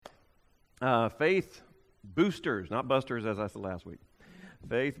Faith Boosters, not Busters as I said last week.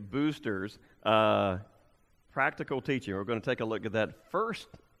 Faith Boosters, practical teaching. We're going to take a look at that first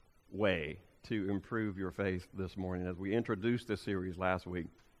way to improve your faith this morning as we introduced this series last week.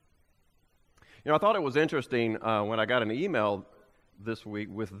 I thought it was interesting when I got an email this week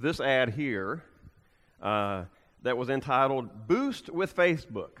with this ad here that was entitled Boost with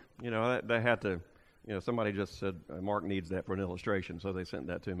Facebook. They had to, somebody just said, Mark needs that for an illustration, so they sent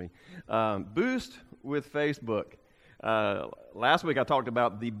that to me. Boost with Facebook. Last week I talked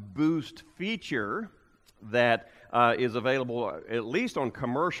about the Boost feature that is available at least on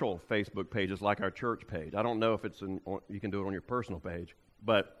commercial Facebook pages like our church page. I don't know if you can do it on your personal page,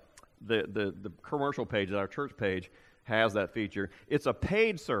 but the commercial page, our church page, has that feature. It's a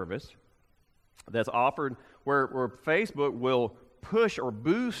paid service that's offered where Facebook will push or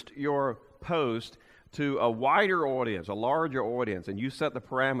boost your post to a wider audience, a larger audience, and you set the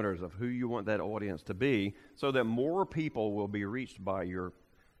parameters of who you want that audience to be so that more people will be reached by your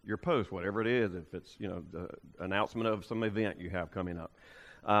post, whatever it is, if it's the announcement of some event you have coming up.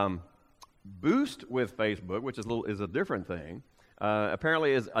 Boost with Facebook, which is a different thing,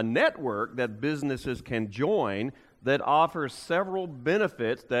 apparently is a network that businesses can join that offers several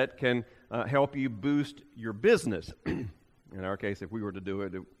benefits that can help you boost your business. In our case, if we were to do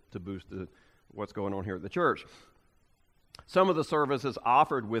it to boost what's going on here at the church. Some of the services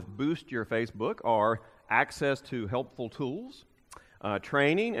offered with Boost Your Facebook are access to helpful tools,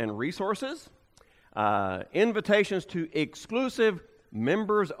 training and resources, invitations to exclusive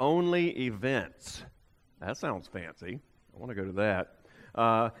members-only events. That sounds fancy. I want to go to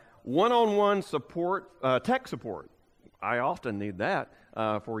that. One-on-one support, tech support. I often need that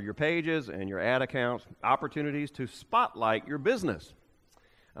for your pages and your ad accounts, opportunities to spotlight your business.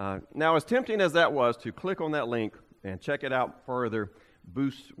 Now, as tempting as that was to click on that link and check it out further,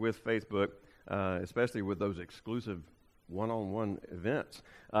 Boost with Facebook, especially with those exclusive one-on-one events,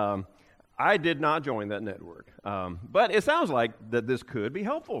 I did not join that network. But it sounds like that this could be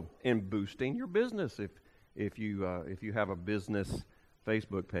helpful in boosting your business if you have a business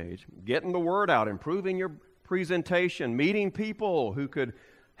Facebook page, getting the word out, improving your presentation, meeting people who could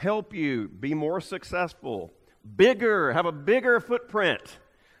help you be more successful, have a bigger footprint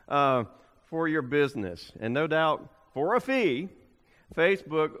for your business. And no doubt, for a fee,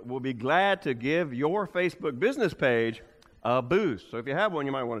 Facebook will be glad to give your Facebook business page a boost. So if you have one,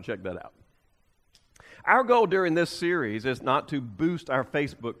 you might want to check that out. Our goal during this series is not to boost our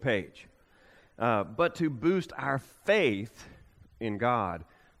Facebook page, but to boost our faith in God,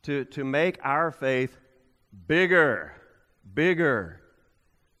 to make our faith bigger.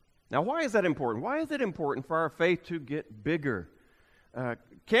 Now, why is that important? Why is it important for our faith to get bigger?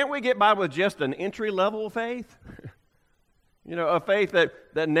 Can't we get by with just an entry-level faith? A faith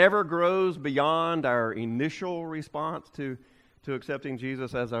that never grows beyond our initial response to accepting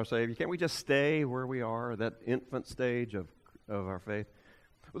Jesus as our Savior. Can't we just stay where we are, that infant stage of our faith?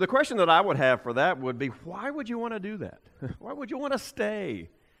 Well, the question that I would have for that would be, why would you want to do that? Why would you want to stay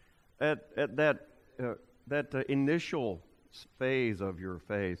at that initial phase of your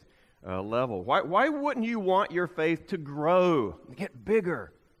faith level? Why wouldn't you want your faith to grow, get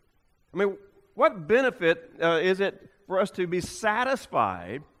bigger? I mean, what benefit is it for us to be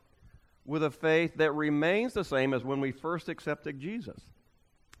satisfied with a faith that remains the same as when we first accepted Jesus,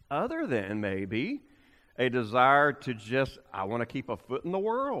 other than maybe a desire to I want to keep a foot in the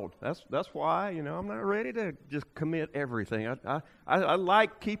world. That's why, I'm not ready to just commit everything. I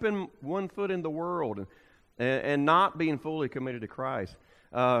like keeping one foot in the world and not being fully committed to Christ.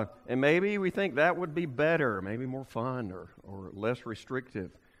 And maybe we think that would be better, maybe more fun or less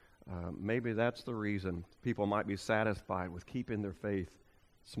restrictive. Maybe that's the reason people might be satisfied with keeping their faith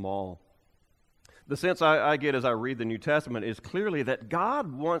small. The sense I get as I read the New Testament is clearly that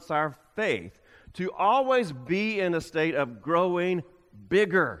God wants our faith to always be in a state of growing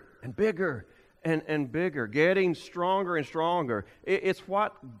bigger and bigger and bigger, getting stronger and stronger. It's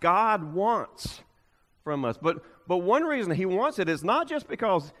what God wants from us. But one reason He wants it is not just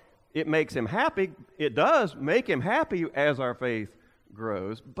because it makes Him happy. It does make Him happy as our faith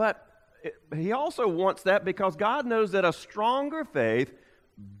grows, but He also wants that because God knows that a stronger faith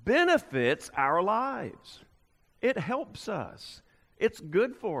benefits our lives. It helps us. It's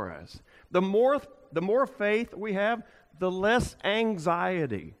good for us. The more faith we have, the less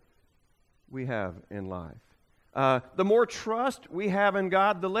anxiety we have in life. The more trust we have in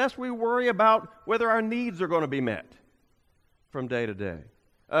God, the less we worry about whether our needs are going to be met from day to day.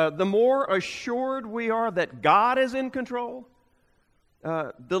 The more assured we are that God is in control,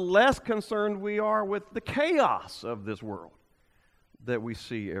 the less concerned we are with the chaos of this world that we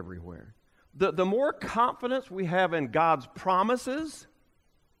see everywhere. The more confidence we have in God's promises,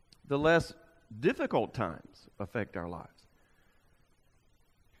 the less difficult times affect our lives.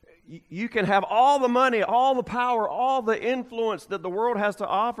 You can have all the money, all the power, all the influence that the world has to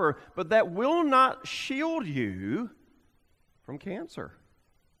offer, but that will not shield you from cancer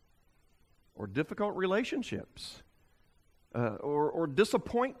or difficult relationships or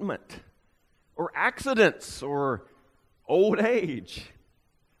disappointment or accidents or old age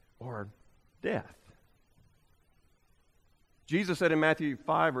or death. Jesus said in Matthew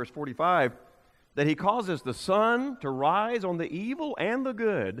 5, verse 45, that he causes the sun to rise on the evil and the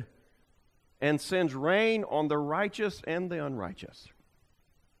good and sends rain on the righteous and the unrighteous.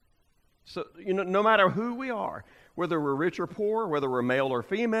 So, no matter who we are, whether we're rich or poor, whether we're male or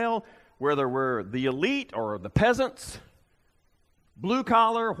female, whether we're the elite or the peasants, blue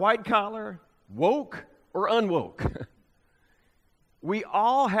collar, white collar, woke or unwoke, we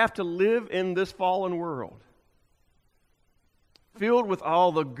all have to live in this fallen world, filled with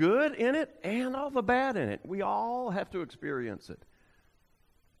all the good in it and all the bad in it. We all have to experience it.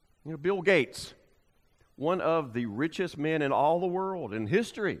 Bill Gates, one of the richest men in all the world, in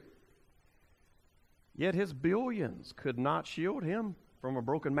history, yet his billions could not shield him from a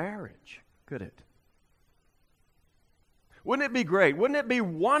broken marriage, could it? Wouldn't it be great? Wouldn't it be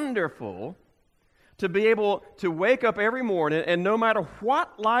wonderful to be able to wake up every morning and no matter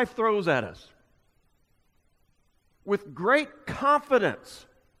what life throws at us, with great confidence,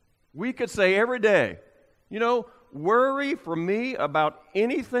 we could say every day, worry for me about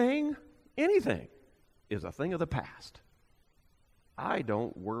anything is a thing of the past. I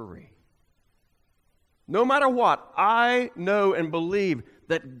don't worry. No matter what, I know and believe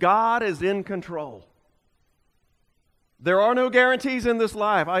that God is in control. There are no guarantees in this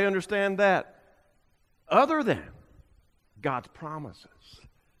life, I understand that, other than God's promises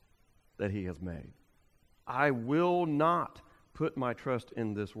that He has made. I will not put my trust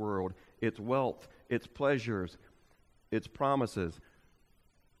in this world, its wealth, its pleasures, its promises,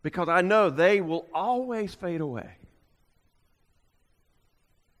 because I know they will always fade away.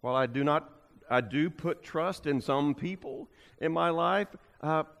 While I do put trust in some people in my life,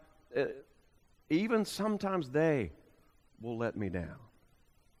 even sometimes they will let me down.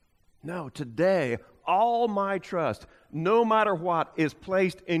 No, today, all my trust, no matter what, is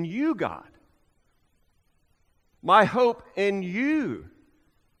placed in you, God. My hope in you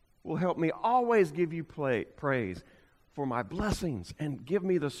will help me always give you praise for my blessings and give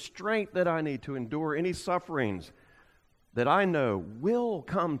me the strength that I need to endure any sufferings that I know will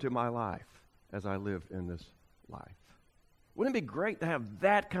come to my life as I live in this life. Wouldn't it be great to have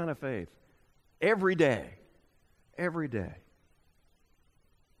that kind of faith every day? Every day.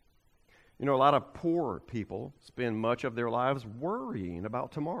 A lot of poor people spend much of their lives worrying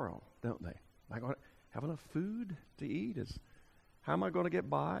about tomorrow, don't they? Am I going to have enough food to eat? How am I going to get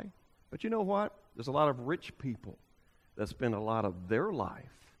by? But you know what? There's a lot of rich people that spend a lot of their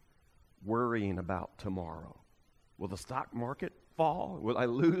life worrying about tomorrow. Will the stock market fall? Will I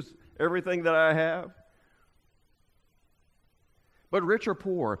lose everything that I have? But rich or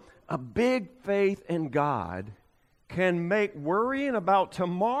poor, a big faith in God can make worrying about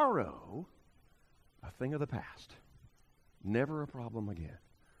tomorrow a thing of the past. Never a problem again.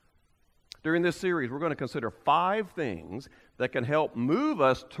 During this series, we're going to consider 5 things that can help move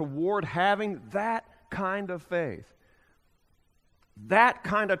us toward having that kind of faith, that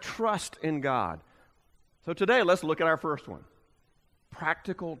kind of trust in God. So today, let's look at our first one.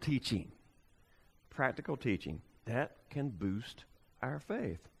 Practical teaching. Practical teaching. That can boost our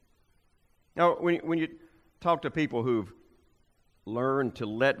faith. Now, when you talk to people who've learned to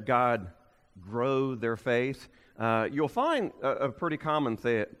let God grow their faith, you'll find a pretty common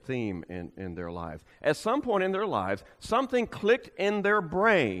theme in their lives. At some point in their lives, something clicked in their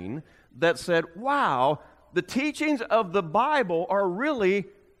brain that said, wow, the teachings of the Bible are really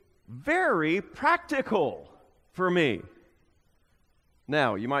very practical for me.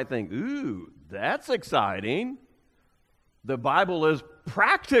 Now, you might think, ooh, that's exciting. The Bible is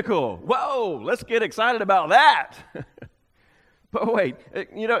practical. Whoa, let's get excited about that. But wait,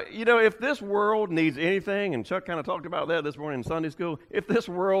 if this world needs anything, and Chuck kind of talked about that this morning in Sunday school, if this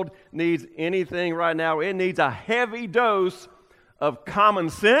world needs anything right now, it needs a heavy dose of common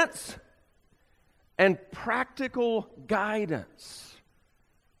sense and practical guidance.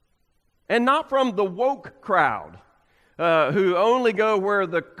 And not from the woke crowd who only go where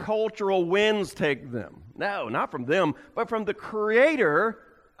the cultural winds take them. No, not from them, but from the Creator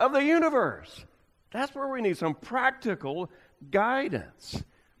of the universe. That's where we need some practical guidance.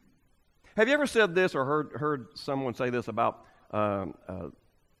 Have you ever said this or heard someone say this about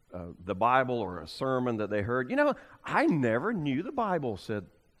the the Bible or a sermon that they heard. You know, I never knew the Bible said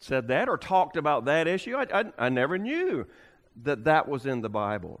that or talked about that issue. I never knew that was in the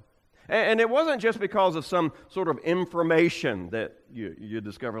Bible. And it wasn't just because of some sort of information that you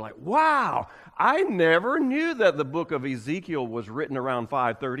discover, like, wow, I never knew that the book of Ezekiel was written around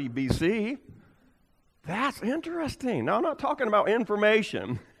 530 BC. That's interesting. Now, I'm not talking about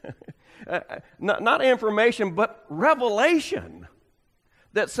information. Not information, but revelation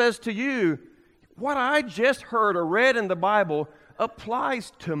that says to you, what I just heard or read in the Bible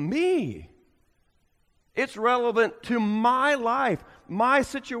applies to me. It's relevant to my life, my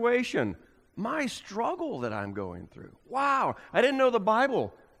situation, my struggle that I'm going through. Wow, I didn't know the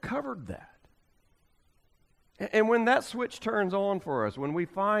Bible covered that. And when that switch turns on for us, when we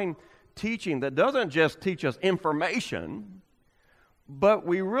find teaching that doesn't just teach us information, but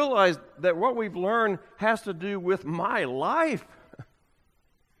we realize that what we've learned has to do with my life,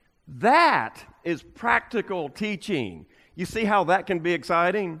 that is practical teaching. You see how that can be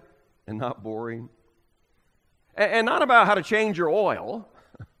exciting and not boring? And not about how to change your oil,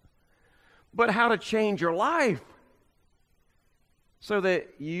 but how to change your life so that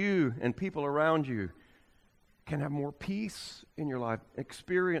you and people around you can have more peace in your life,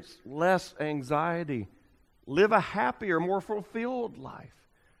 experience less anxiety, live a happier, more fulfilled life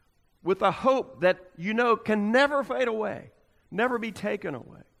with a hope that you know can never fade away, never be taken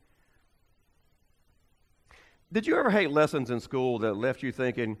away. Did you ever hate lessons in school that left you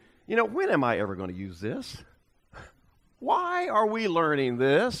thinking, you know, when am I ever going to use this? Why are we learning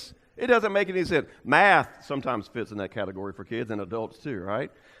this? It doesn't make any sense. Math sometimes fits in that category for kids and adults too, right?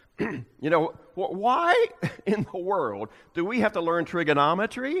 You know, why in the world do we have to learn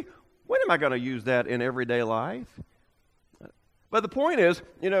trigonometry? When am I going to use that in everyday life? But the point is,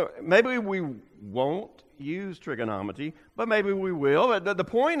 you know, maybe we won't use trigonometry, but maybe we will. But the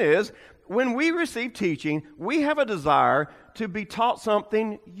point is, when we receive teaching, we have a desire to be taught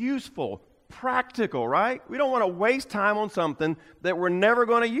something useful, practical, right? We don't want to waste time on something that we're never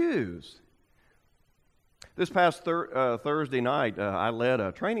going to use. This past Thursday night, I led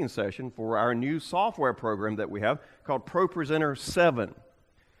a training session for our new software program that we have called ProPresenter 7.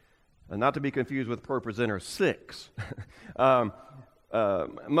 Not to be confused with ProPresenter 6.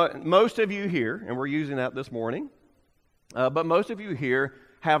 Most of you here, and we're using that this morning, but most of you here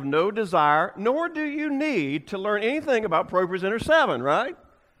have no desire, nor do you need to learn anything about ProPresenter 7, right?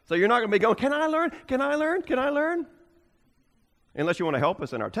 So you're not going to be going, can I learn? Can I learn? Can I learn? Unless you want to help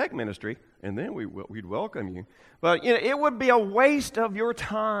us in our tech ministry, and then we'd welcome you. But you know, it would be a waste of your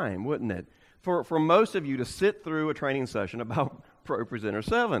time, wouldn't it, for most of you to sit through a training session about ProPresenter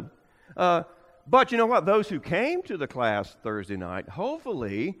 7. But you know what? Those who came to the class Thursday night,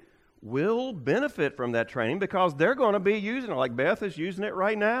 hopefully, will benefit from that training because they're going to be using it, like Beth is using it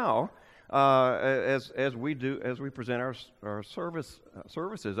right now, as we present our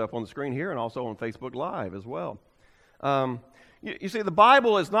services up on the screen here and also on Facebook Live as well. You see, the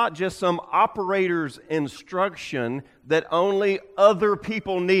Bible is not just some operator's instruction that only other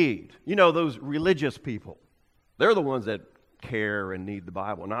people need. You know, those religious people. They're the ones that care and need the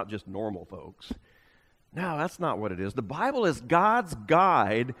Bible, not just normal folks. No, that's not what it is. The Bible is God's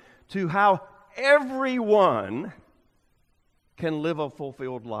guide to how everyone can live a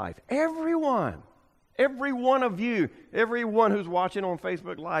fulfilled life. Everyone. Every one of you, everyone who's watching on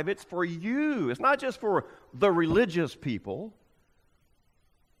Facebook Live, it's for you. It's not just for the religious people.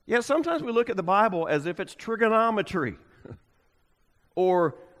 Yeah, sometimes we look at the Bible as if it's trigonometry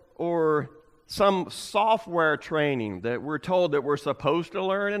or some software training that we're told that we're supposed to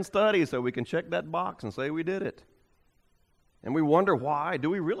learn and study so we can check that box and say we did it. And we wonder why. Do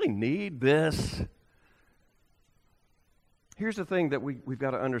we really need this? Here's the thing that we've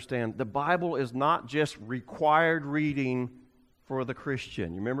got to understand. The Bible is not just required reading for the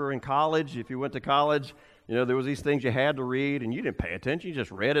Christian. You remember in college, if you went to college, you know, there was these things you had to read and you didn't pay attention. You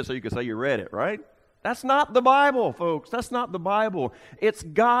just read it so you could say you read it, right? That's not the Bible, folks. That's not the Bible. It's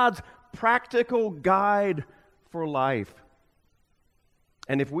God's practical guide for life.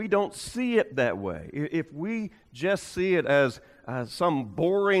 And if we don't see it that way, if we just see it as some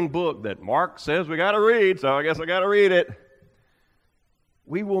boring book that Mark says we got to read, so I guess I got to read it,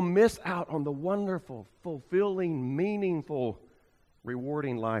 we will miss out on the wonderful, fulfilling, meaningful,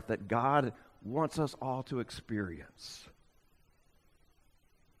 rewarding life that God wants us all to experience.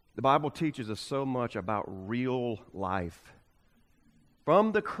 The Bible teaches us so much about real life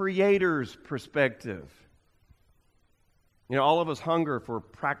from the Creator's perspective. You know, all of us hunger for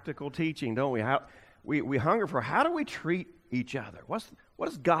practical teaching, don't we? We hunger for how do we treat each other?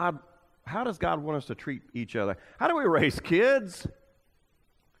 How does God want us to treat each other? How do we raise kids?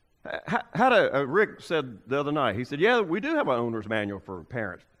 Rick said the other night, he said, yeah, we do have an owner's manual for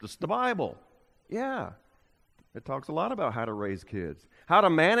parents. It's the Bible. Yeah. It talks a lot about how to raise kids, how to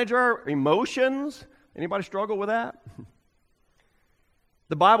manage our emotions. Anybody struggle with that?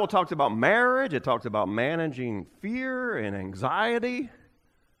 The Bible talks about marriage. It talks about managing fear and anxiety,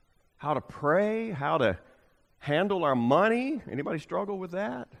 how to pray, how to handle our money. Anybody struggle with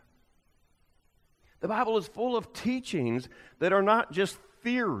that? The Bible is full of teachings that are not just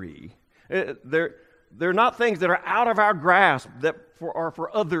theory. They're not things that are out of our grasp that are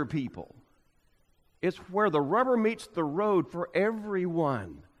for other people. It's where the rubber meets the road for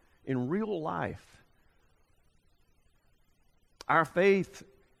everyone in real life. Our faith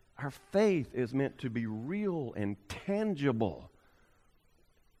is meant to be real and tangible.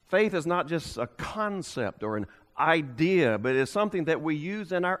 Faith is not just a concept or an idea, but it's something that we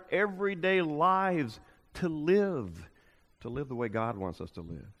use in our everyday lives to live the way God wants us to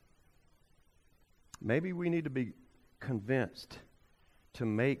live. Maybe we need to be convinced to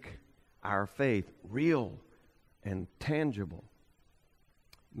make our faith real and tangible.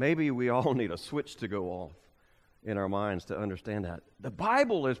 Maybe we all need a switch to go off in our minds to understand that. The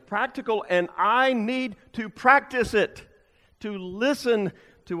Bible is practical, and I need to practice it, to listen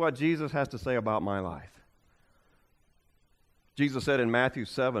to what Jesus has to say about my life. Jesus said in Matthew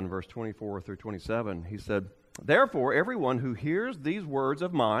 7, verse 24 through 27, he said, "Therefore, everyone who hears these words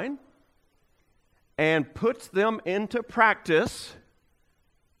of mine and puts them into practice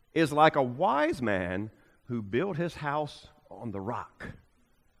is like a wise man who built his house on the rock.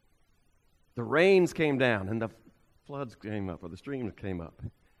 The rains came down, and the floods came up, or the streams came up.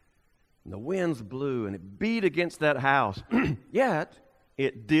 And the winds blew, and it beat against that house. Yet,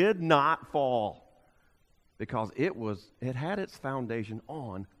 it did not fall, because it had its foundation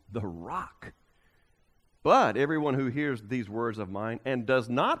on the rock. But everyone who hears these words of mine and does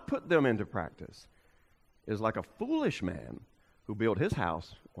not put them into practice is like a foolish man who built his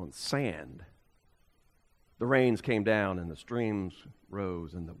house on sand. The rains came down, and the streams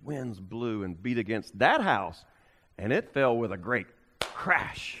rose, and the winds blew and beat against that house, and it fell with a great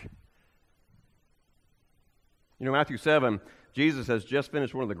crash." You know, Matthew 7, Jesus has just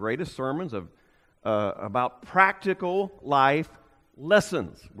finished one of the greatest sermons about practical life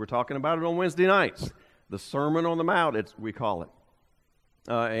lessons. We're talking about it on Wednesday nights. The Sermon on the Mount, we call it.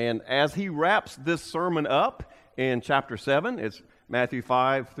 And as he wraps this sermon up in chapter 7, it's Matthew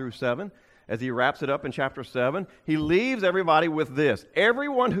 5 through 7. As he wraps it up in chapter 7, he leaves everybody with this: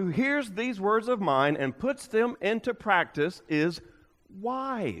 everyone who hears these words of mine and puts them into practice is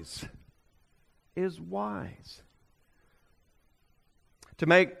wise. Is wise. To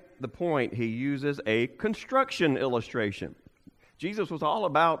make the point, he uses a construction illustration. Jesus was all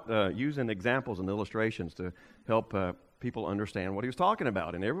about using examples and illustrations to help people understand what he was talking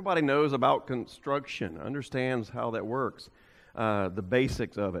about. And everybody knows about construction, understands how that works, the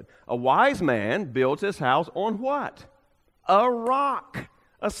basics of it. A wise man builds his house on what? A rock,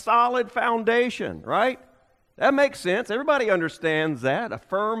 a solid foundation, right? That makes sense. Everybody understands that. A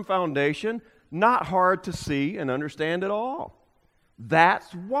firm foundation, not hard to see and understand at all.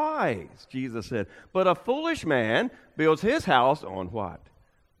 That's wise, Jesus said. But a foolish man builds his house on what?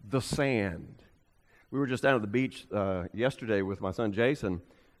 The sand. We were just down at the beach yesterday with my son Jason,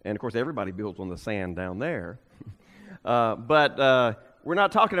 and of course everybody builds on the sand down there. But we're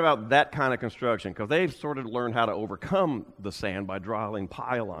not talking about that kind of construction, because they've sort of learned how to overcome the sand by drilling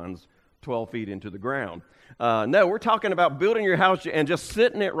pylons 12 feet into the ground. No, we're talking about building your house and just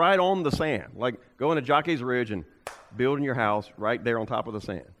sitting it right on the sand, like going to Jockey's Ridge and building your house right there on top of the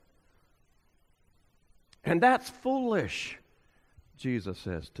sand. And that's foolish, Jesus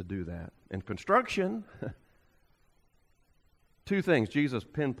says, to do that. In construction, two things Jesus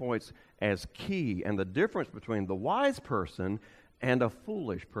pinpoints as key, and the difference between the wise person and a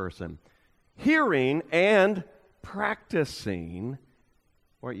foolish person: hearing and practicing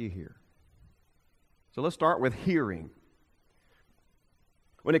what you hear. So let's start with hearing.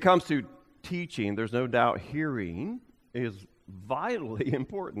 When it comes to teaching, there's no doubt hearing is vitally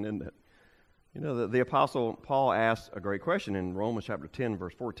important, isn't it? You know, the Apostle Paul asked a great question in Romans chapter 10,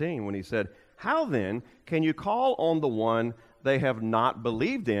 verse 14, when he said, "How then can you call on the one they have not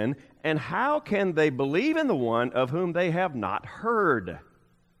believed in, and how can they believe in the one of whom they have not heard?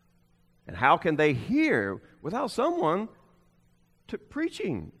 And how can they hear without someone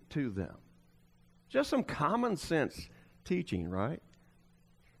preaching to them?" Just some common sense teaching, right?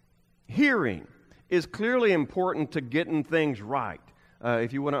 Hearing is clearly important to getting things right.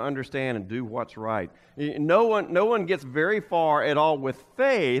 If you want to understand and do what's right. No one gets very far at all with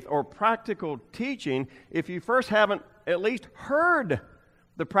faith or practical teaching if you first haven't at least heard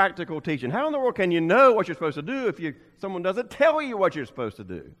the practical teaching. How in the world can you know what you're supposed to do if someone doesn't tell you what you're supposed to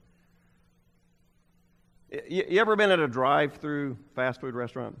do? You ever been at a drive-through fast food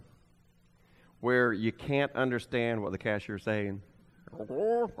restaurant where you can't understand what the cashier's saying?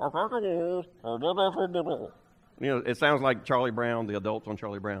 It sounds like Charlie Brown, the adults on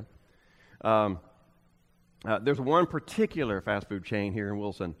Charlie Brown. There's one particular fast food chain here in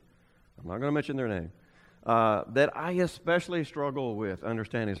Wilson. I'm not going to mention their name. That I especially struggle with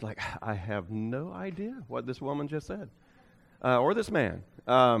understanding. It's like, I have no idea what this woman just said. Or this man.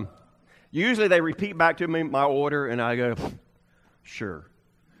 Usually they repeat back to me my order, and I go, sure.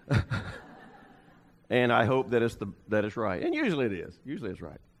 And I hope that it's right. And usually it is. Usually it's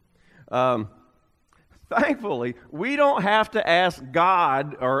right. Thankfully, we don't have to ask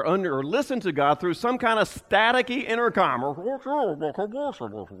God or listen to God through some kind of staticky intercom.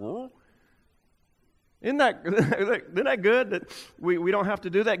 Isn't that good that we don't have to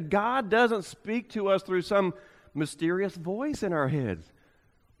do that? God doesn't speak to us through some mysterious voice in our heads.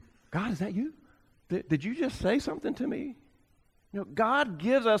 God, is that you? Did you just say something to me? God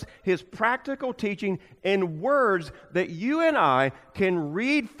gives us His practical teaching in words that you and I can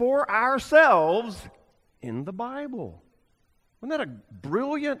read for ourselves in the Bible. Isn't that a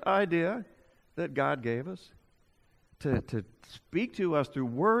brilliant idea that God gave us? To speak to us through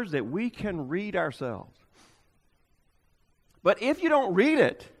words that we can read ourselves. But if you don't read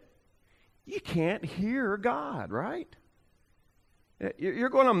it, you can't hear God, right? You're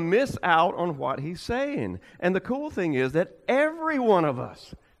going to miss out on what He's saying. And the cool thing is that every one of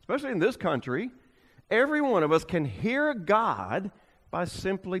us, especially in this country, every one of us can hear God by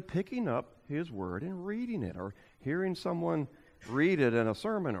simply picking up His Word and reading it, or hearing someone read it in a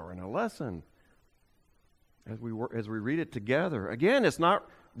sermon or in a lesson as we read it together. Again, it's not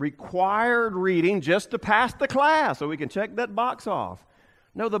required reading just to pass the class so we can check that box off.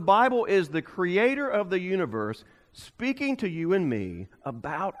 No, the Bible is the creator of the universe speaking to you and me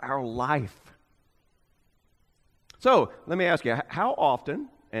about our life. So, let me ask you, how often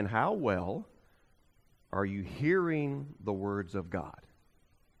and how well are you hearing the words of God?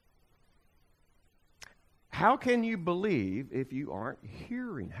 How can you believe if you aren't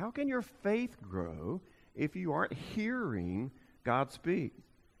hearing? How can your faith grow if you aren't hearing God speak?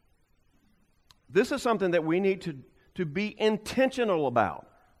 This is something that we need to be intentional about.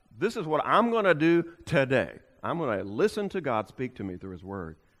 This is what I'm going to do today. I'm going to listen to God speak to me through His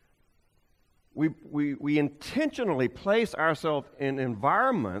Word. We intentionally place ourselves in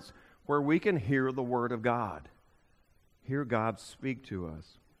environments where we can hear the Word of God. Hear God speak to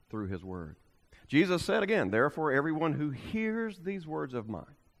us through His Word. Jesus said again, therefore everyone who hears these words of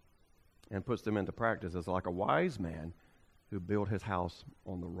mine and puts them into practice is like a wise man who built his house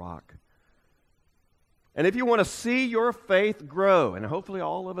on the rock. And if you want to see your faith grow, and hopefully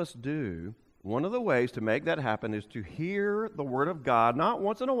all of us do, one of the ways to make that happen is to hear the Word of God, not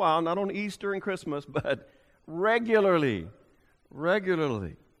once in a while, not on Easter and Christmas, but regularly.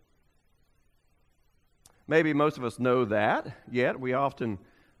 Regularly. Maybe most of us know that, yet we often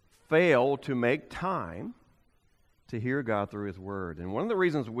fail to make time to hear God through His Word. And one of the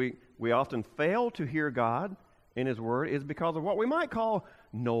reasons we often fail to hear God in His Word is because of what we might call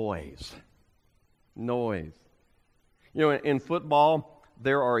noise. Noise. In football,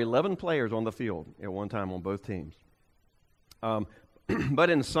 there are 11 players on the field at one time on both teams. But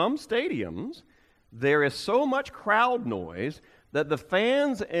in some stadiums, there is so much crowd noise that the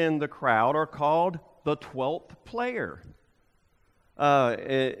fans in the crowd are called the 12th player.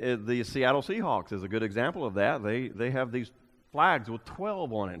 The Seattle Seahawks is a good example of that. They have these flags with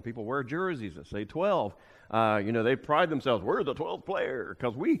 12 on it, and people wear jerseys that say 12. They pride themselves, we're the 12th player,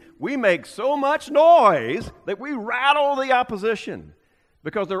 because we make so much noise that we rattle the opposition.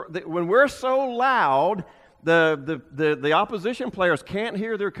 Because when we're so loud, the opposition players can't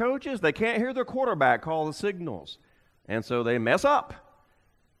hear their coaches, they can't hear their quarterback call the signals, and so they mess up.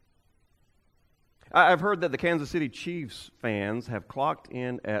 I've heard that the Kansas City Chiefs fans have clocked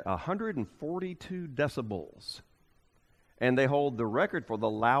in at 142 decibels, and they hold the record for the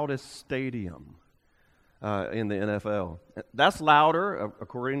loudest stadium in the NFL. That's louder,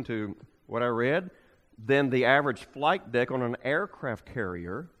 according to what I read, than the average flight deck on an aircraft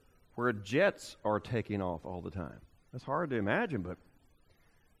carrier where jets are taking off all the time. That's hard to imagine, but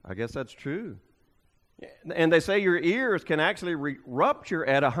I guess that's true. And they say your ears can actually rupture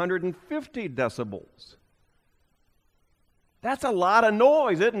at 150 decibels. That's a lot of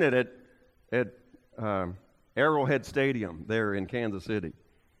noise, isn't it, at Arrowhead Stadium there in Kansas City?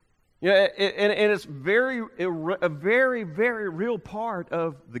 And it's a very, very real part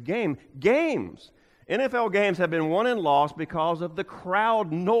of the game. Games NFL games have been won and lost because of the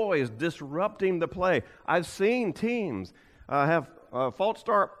crowd noise disrupting the play. I've seen teams have false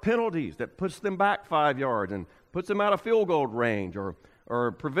start penalties that puts them back 5 yards and puts them out of field goal range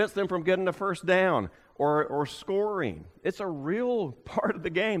or prevents them from getting a first down or scoring. It's a real part of the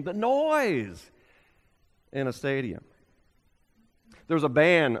game, the noise in a stadium. There's a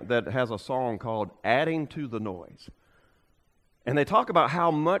band that has a song called Adding to the Noise. And they talk about how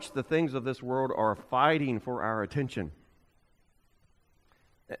much the things of this world are fighting for our attention.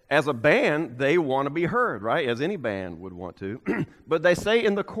 As a band, they want to be heard, right? As any band would want to. But they say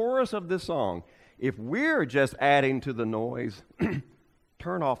in the chorus of this song, if we're just adding to the noise,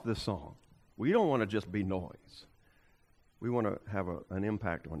 turn off this song. We don't want to just be noise. We want to have an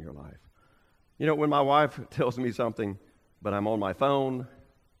impact on your life. You know, when my wife tells me something, but I'm on my phone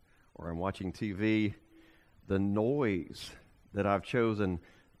or I'm watching TV, the noise that I've chosen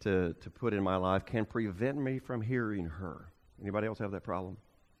to put in my life can prevent me from hearing her. Anybody else have that problem?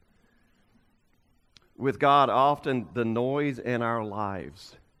 With God, often the noise in our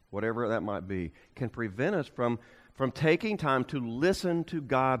lives, whatever that might be, can prevent us from taking time to listen to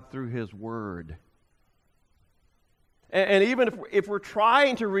God through His Word. And even if we're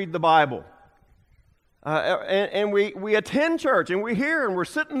trying to read the Bible, and we attend church, and we hear, and we're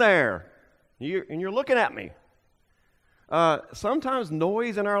sitting there, and you're looking at me, sometimes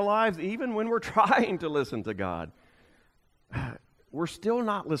noise in our lives, even when we're trying to listen to God, we're still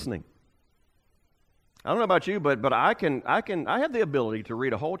not listening. I don't know about you, but I have the ability to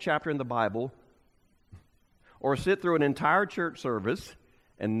read a whole chapter in the Bible or sit through an entire church service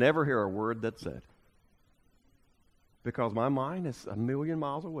and never hear a word that's said. Because my mind is a million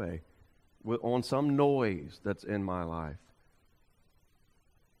miles away on some noise that's in my life.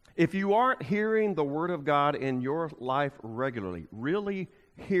 If you aren't hearing the Word of God in your life regularly, really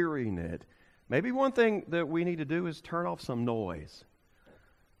hearing it, maybe one thing that we need to do is turn off some noise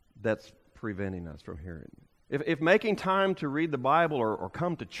that's preventing us from hearing it. If making time to read the Bible or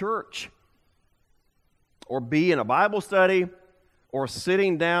come to church or be in a Bible study or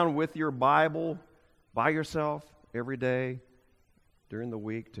sitting down with your Bible by yourself every day during the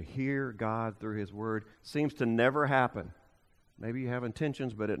week to hear God through His Word seems to never happen. Maybe you have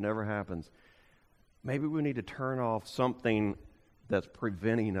intentions, but it never happens. Maybe we need to turn off something that's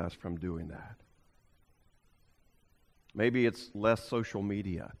preventing us from doing that. Maybe it's less social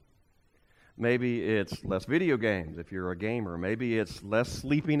media. Maybe it's less video games if you're a gamer. Maybe it's less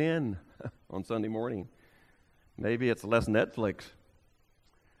sleeping in on Sunday morning. Maybe it's less Netflix.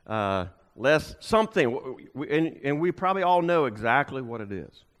 Less something. And we probably all know exactly what it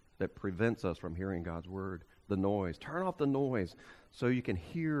is that prevents us from hearing God's Word. The noise. Turn off the noise so you can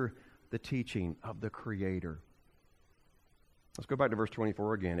hear the teaching of the Creator. Let's go back to verse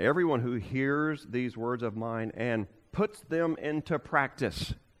 24 again. Everyone who hears these words of mine and puts them into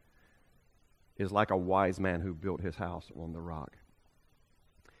practice is like a wise man who built his house on the rock.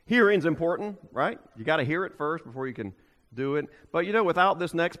 Hearing's important, right? You got to hear it first before you can do it. But you know, without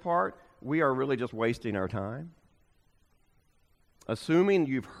this next part, we are really just wasting our time. Assuming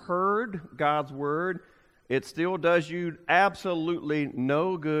you've heard God's Word, it still does you absolutely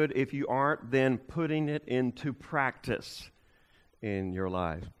no good if you aren't then putting it into practice in your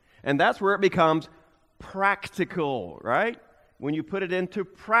life. And that's where it becomes practical, right? When you put it into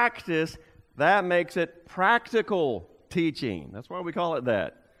practice, that makes it practical teaching. That's why we call it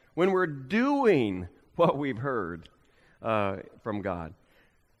that. When we're doing what we've heard from God.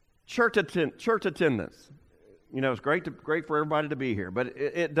 Church attendance. You know, it's great for everybody to be here, but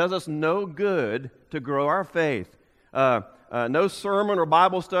it does us no good to grow our faith. No sermon or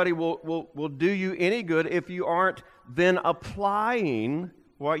Bible study will do you any good if you aren't then applying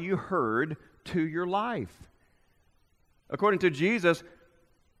what you heard to your life. According to Jesus,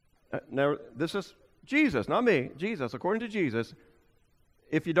 now this is Jesus, not me, Jesus. According to Jesus,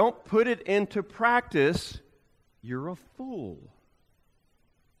 if you don't put it into practice, you're a fool.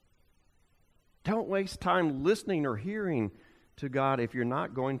 Don't waste time listening or hearing to God if you're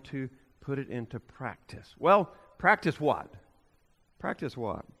not going to put it into practice. Well, practice what? Practice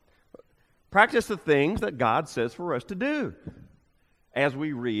what? Practice the things that God says for us to do as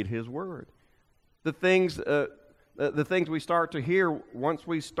we read His Word. The things we start to hear once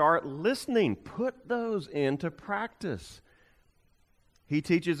we start listening, put those into practice. He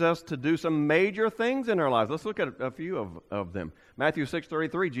teaches us to do some major things in our lives. Let's look at a few of them. Matthew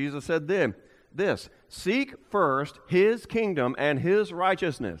 6:33, Jesus said this, seek first His kingdom and His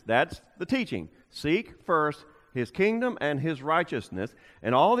righteousness. That's the teaching. Seek first His kingdom and His righteousness,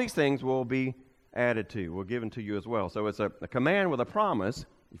 and all these things will be added to, will given to you as well. So it's a command with a promise.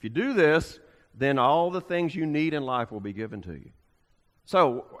 If you do this, then all the things you need in life will be given to you.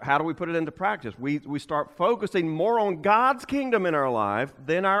 So, how do we put it into practice? We start focusing more on God's kingdom in our life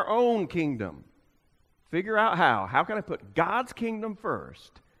than our own kingdom. Figure out how. How can I put God's kingdom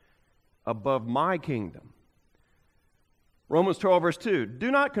first above my kingdom? Romans 12, verse 2,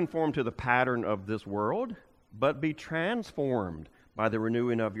 do not conform to the pattern of this world, but be transformed by the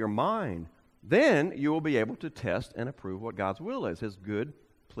renewing of your mind. Then you will be able to test and approve what God's will is, His good,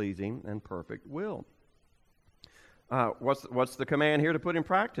 pleasing, and perfect will. What's the command here to put in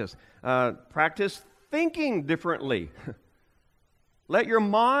practice? Practice thinking differently. Let your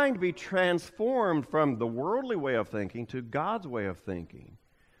mind be transformed from the worldly way of thinking to God's way of thinking.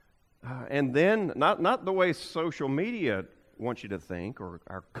 And then, not the way social media wants you to think or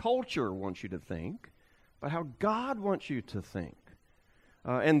our culture wants you to think, but how God wants you to think.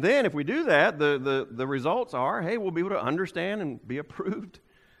 And then if we do that, the results are, hey, we'll be able to understand and be approved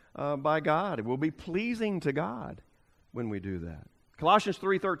by God. It will be pleasing to God when we do that. Colossians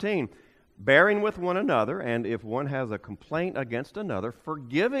 3:13, bearing with one another, and if one has a complaint against another,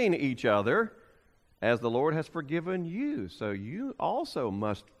 forgiving each other as the Lord has forgiven you. So you also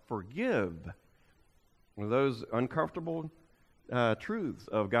must forgive. One of those uncomfortable truths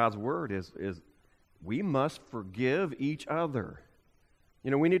of God's Word is we must forgive each other.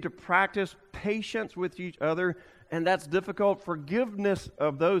 You know, we need to practice patience with each other, and that's difficult. Forgiveness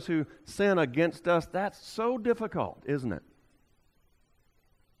of those who sin against us, that's so difficult, isn't it?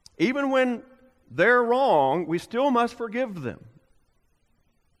 Even when they're wrong, we still must forgive them.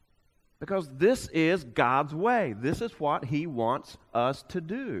 Because this is God's way. This is what He wants us to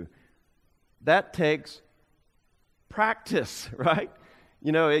do. That takes practice, right?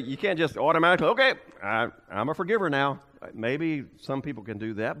 You know, you can't just automatically, okay, I'm a forgiver now. Maybe some people can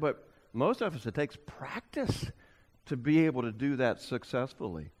do that, but most of us, it takes practice to be able to do that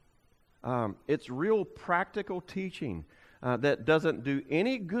successfully. It's real practical teaching that doesn't do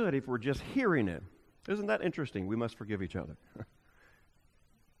any good if we're just hearing it. Isn't that interesting? We must forgive each other.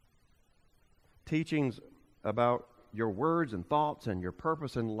 Teachings about your words and thoughts and your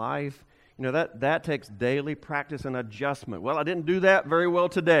purpose in life, you know, that takes daily practice and adjustment. Well, I didn't do that very well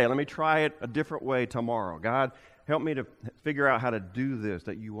today. Let me try it a different way tomorrow. God, help me to figure out how to do this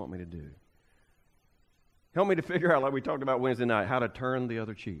that you want me to do. Help me to figure out, like we talked about Wednesday night, how to turn the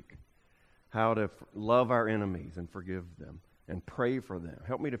other cheek, how to love our enemies and forgive them and pray for them.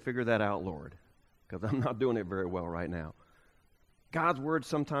 Help me to figure that out, Lord, because I'm not doing it very well right now. God's Word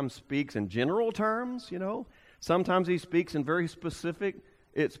sometimes speaks in general terms, you know. Sometimes He speaks in very specific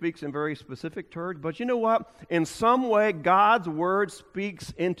terms. But you know what? In some way, God's Word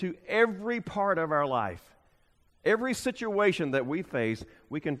speaks into every part of our life. Every situation that we face,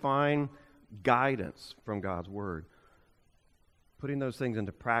 we can find guidance from God's Word. Putting those things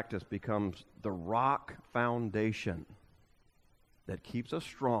into practice becomes the rock foundation that keeps us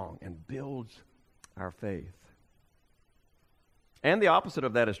strong and builds our faith. And the opposite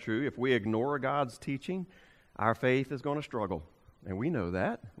of that is true. If we ignore God's teaching, our faith is going to struggle. And we know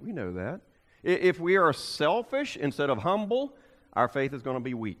that. We know that. If we are selfish instead of humble, our faith is going to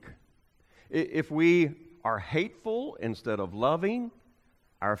be weak. If we are hateful instead of loving,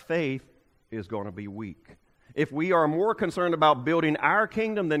 our faith is going to be weak. If we are more concerned about building our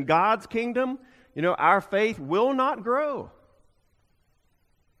kingdom than God's kingdom, you know, our faith will not grow.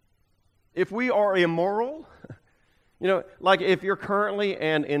 If we are immoral, you know, like if you're currently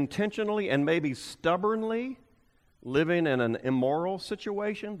and intentionally and maybe stubbornly living in an immoral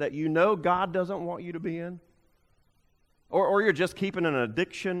situation that you know God doesn't want you to be in, or you're just keeping an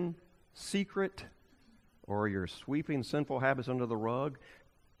addiction secret, or you're sweeping sinful habits under the rug,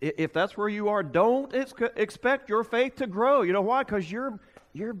 if that's where you are, don't expect your faith to grow. You know why? Because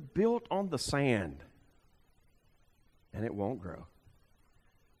you're built on the sand, and it won't grow.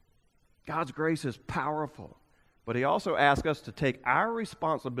 God's grace is powerful, but He also asks us to take our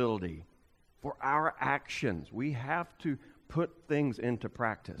responsibility for our actions. We have to put things into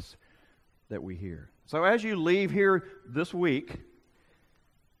practice that we hear. So as you leave here this week,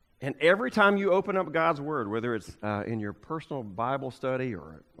 and every time you open up God's Word, whether it's in your personal Bible study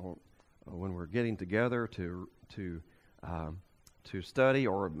or when we're getting together to study,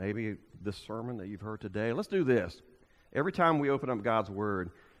 or maybe this sermon that you've heard today, let's do this. Every time we open up God's Word,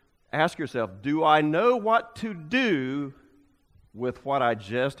 ask yourself, do I know what to do with what I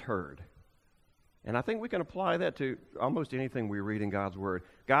just heard? And I think we can apply that to almost anything we read in God's Word.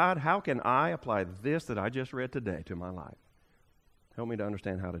 God, how can I apply this that I just read today to my life? Help me to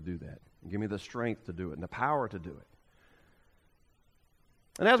understand how to do that. And give me the strength to do it and the power to do it.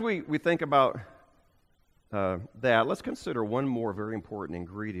 And as we think about that, let's consider one more very important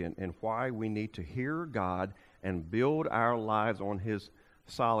ingredient in why we need to hear God and build our lives on His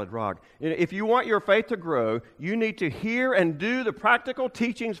solid rock. If you want your faith to grow, you need to hear and do the practical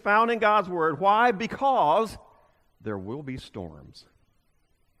teachings found in God's Word. Why? Because there will be storms.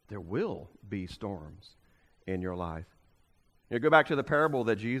 There will be storms in your life. Go back to the parable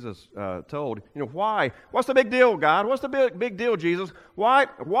that Jesus told. Why? What's the big deal, God? What's the big deal, Jesus? Why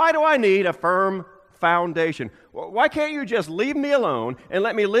do I need a firm foundation? Why can't you just leave me alone and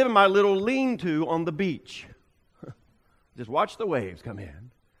let me live in my little lean-to on the beach? Just watch the waves come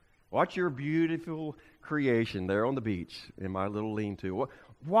in. Watch your beautiful creation there on the beach in my little lean-to.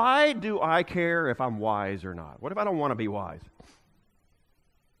 Why do I care if I'm wise or not? What if I don't want to be wise?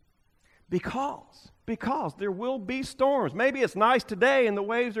 Because there will be storms. Maybe it's nice today and the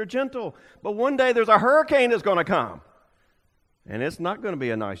waves are gentle, but one day there's a hurricane that's going to come. And it's not going to be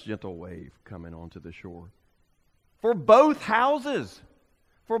a nice, gentle wave coming onto the shore. For both houses,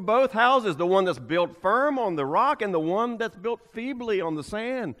 the one that's built firm on the rock and the one that's built feebly on the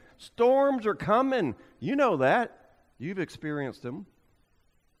sand. Storms are coming. You know that. You've experienced them.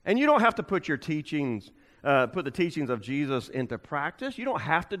 And you don't have to put the teachings of Jesus into practice. You don't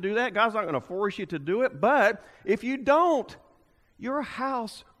have to do that. God's not going to force you to do it. But if you don't, your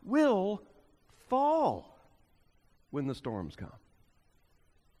house will fall when the storms come.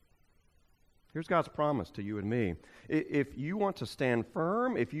 Here's God's promise to you and me. If you want to stand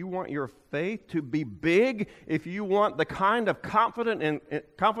firm, if you want your faith to be big, if you want the kind of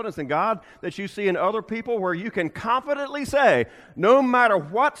confidence in God that you see in other people where you can confidently say, no matter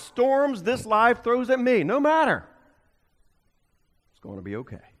what storms this life throws at me, no matter, it's going to be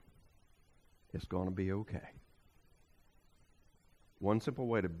okay. It's going to be okay. One simple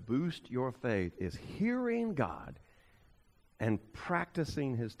way to boost your faith is hearing God and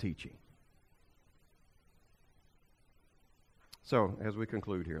practicing His teaching. So, as we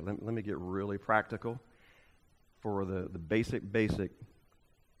conclude here, let me get really practical for the basic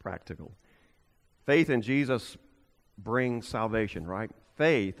practical. Faith in Jesus brings salvation, right?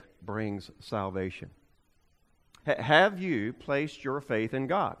 Faith brings salvation. Have you placed your faith in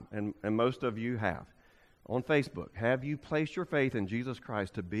God? And most of you have. On Facebook, have you placed your faith in Jesus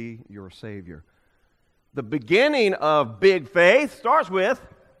Christ to be your Savior? The beginning of big faith starts with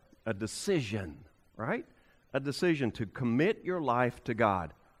a decision, right? A decision to commit your life to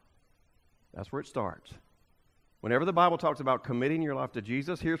God. That's where it starts. Whenever the Bible talks about committing your life to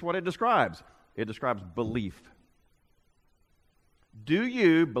Jesus, here's what it describes. It describes belief. Do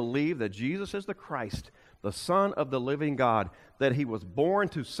you believe that Jesus is the Christ, the Son of the living God, that He was born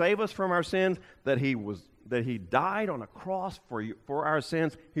to save us from our sins, that He died on a cross for our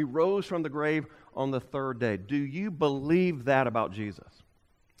sins, He rose from the grave on the third day? Do you believe that about Jesus?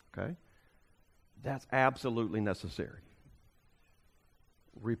 Okay? That's absolutely necessary.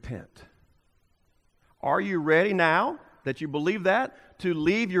 Repent. Are you ready now that you believe that to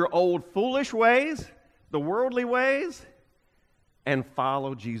leave your old foolish ways, the worldly ways, and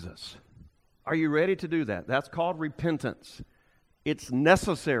follow Jesus? Are you ready to do that? That's called repentance. It's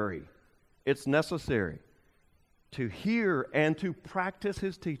necessary. It's necessary to hear and to practice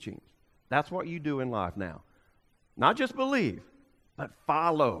His teachings. That's what you do in life now. Not just believe, but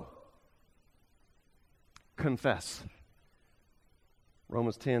follow. Confess.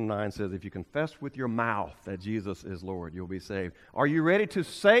 Romans 10:9 says, if you confess with your mouth that Jesus is Lord, you'll be saved. Are you ready to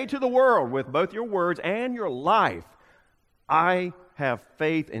say to the world with both your words and your life, I have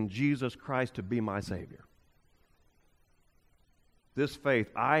faith in Jesus Christ to be my Savior? This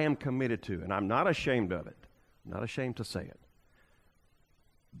faith I am committed to, and I'm not ashamed of it. I'm not ashamed to say it.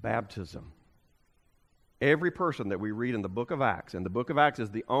 Baptism. Every person that we read in the book of Acts, and the book of Acts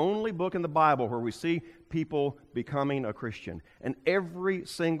is the only book in the Bible where we see people becoming a Christian. And every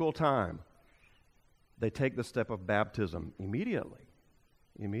single time, they take the step of baptism immediately.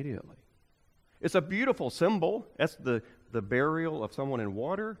 Immediately. It's a beautiful symbol. That's the burial of someone in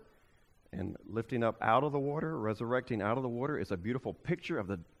water and lifting up out of the water, resurrecting out of the water. It's a beautiful picture of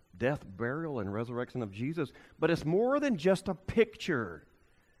the death, burial, and resurrection of Jesus. But it's more than just a picture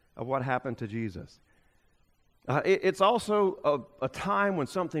of what happened to Jesus. It's also a time when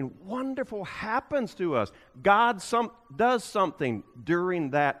something wonderful happens to us. God does something during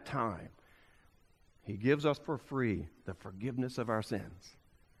that time. He gives us for free the forgiveness of our sins.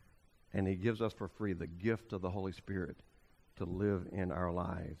 And He gives us for free the gift of the Holy Spirit to live in our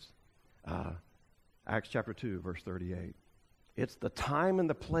lives. Acts chapter 2, verse 38. It's the time and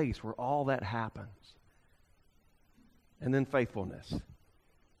the place where all that happens. And then faithfulness.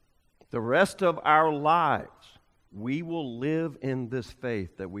 The rest of our lives we will live in this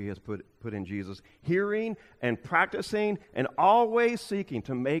faith that we have put in Jesus, hearing and practicing and always seeking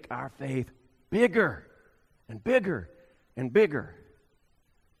to make our faith bigger and bigger and bigger.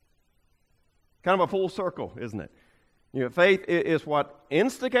 Kind of a full circle, isn't it? You know, faith is what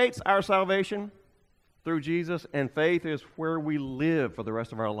instigates our salvation through Jesus, and faith is where we live for the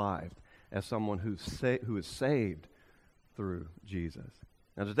rest of our lives as someone who is saved through Jesus.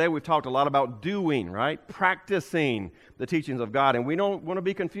 Now, today we've talked a lot about doing, right? Practicing the teachings of God, and we don't want to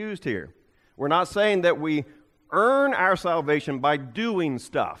be confused here. We're not saying that we earn our salvation by doing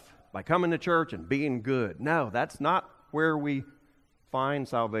stuff, by coming to church and being good. No, that's not where we find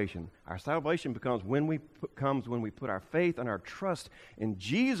salvation. Our salvation comes when we put our faith and our trust in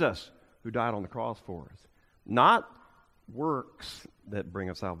Jesus who died on the cross for us. Not works that bring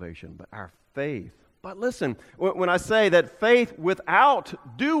us salvation, but our faith. But listen, when I say that faith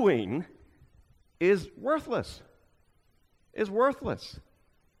without doing is worthless,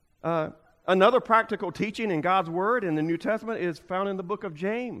 another practical teaching in God's Word in the New Testament is found in the book of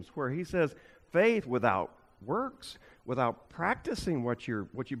James, where he says faith without works, without practicing what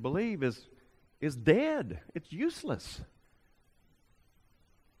you believe is dead. It's useless.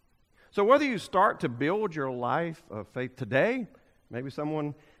 So whether you start to build your life of faith today, maybe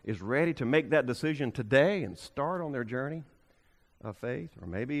someone is ready to make that decision today and start on their journey of faith, or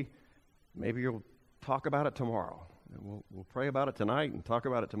maybe you'll talk about it tomorrow. And we'll pray about it tonight and talk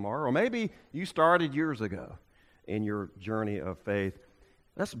about it tomorrow. Or maybe you started years ago in your journey of faith.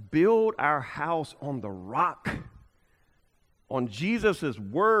 Let's build our house on the rock, on Jesus'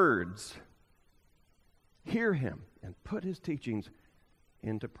 words. Hear him and put his teachings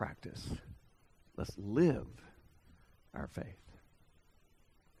into practice. Let's live our faith.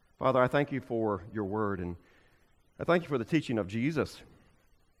 Father, I thank you for your word, and I thank you for the teaching of Jesus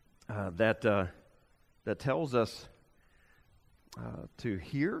that tells us to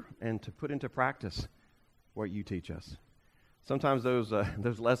hear and to put into practice what you teach us. Sometimes those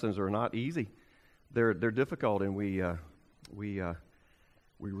lessons are not easy; they're difficult, and we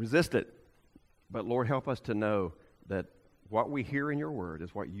resist it. But Lord, help us to know that what we hear in your word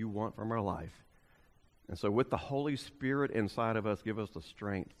is what you want from our life. And so with the Holy Spirit inside of us, give us the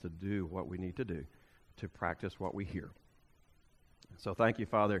strength to do what we need to do, to practice what we hear. So thank you,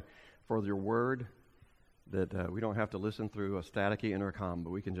 Father, for your word, that we don't have to listen through a staticky intercom, but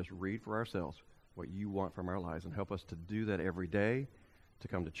we can just read for ourselves what you want from our lives, and help us to do that every day, to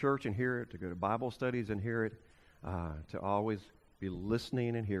come to church and hear it, to go to Bible studies and hear it, to always be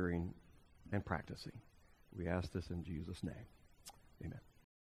listening and hearing and practicing. We ask this in Jesus' name. Amen.